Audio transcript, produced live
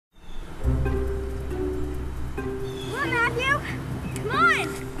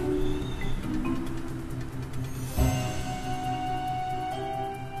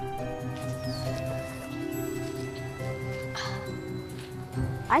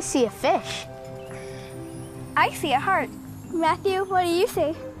I see a fish. I see a heart. Matthew, what do you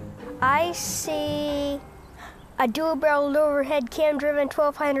see? I see a dual-barreled overhead cam-driven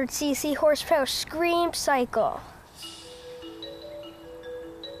 1200cc horsepower scream cycle.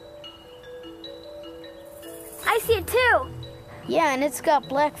 I see it too. Yeah, and it's got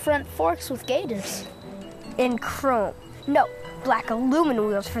black front forks with gators. In chrome. No, black aluminum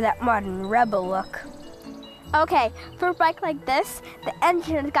wheels for that modern rebel look. Okay, for a bike like this, the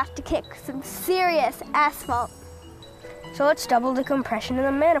engine has got to kick some serious asphalt. So let's double the compression in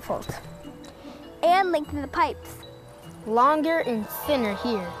the manifold. And lengthen the pipes. Longer and thinner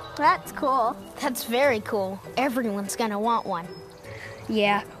here. That's cool. That's very cool. Everyone's gonna want one.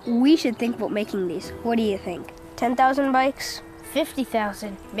 Yeah, we should think about making these. What do you think? 10,000 bikes?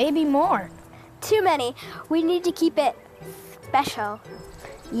 50,000, maybe more. Too many. We need to keep it special.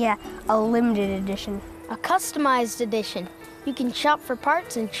 Yeah, a limited edition. A customized edition. You can shop for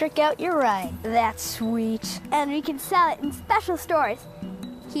parts and trick out your ride. That's sweet. And we can sell it in special stores.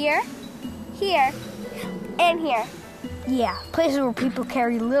 Here, here, and here. Yeah, places where people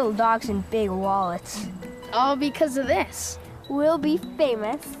carry little dogs and big wallets. All because of this. We'll be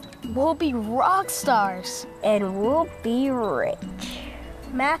famous. We'll be rock stars. And we'll be rich.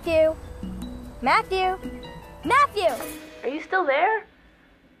 Matthew. Matthew. Matthew! Are you still there?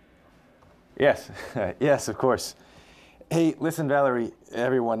 Yes, yes, of course. Hey, listen, Valerie,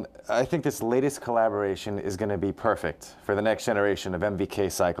 everyone, I think this latest collaboration is going to be perfect for the next generation of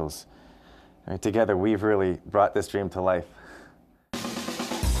MVK cycles. I mean, together, we've really brought this dream to life.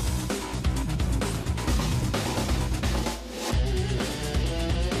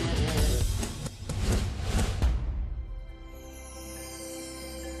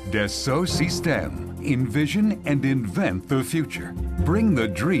 Dassault Systèmes. Envision and invent the future. Bring the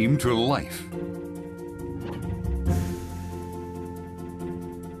dream to life.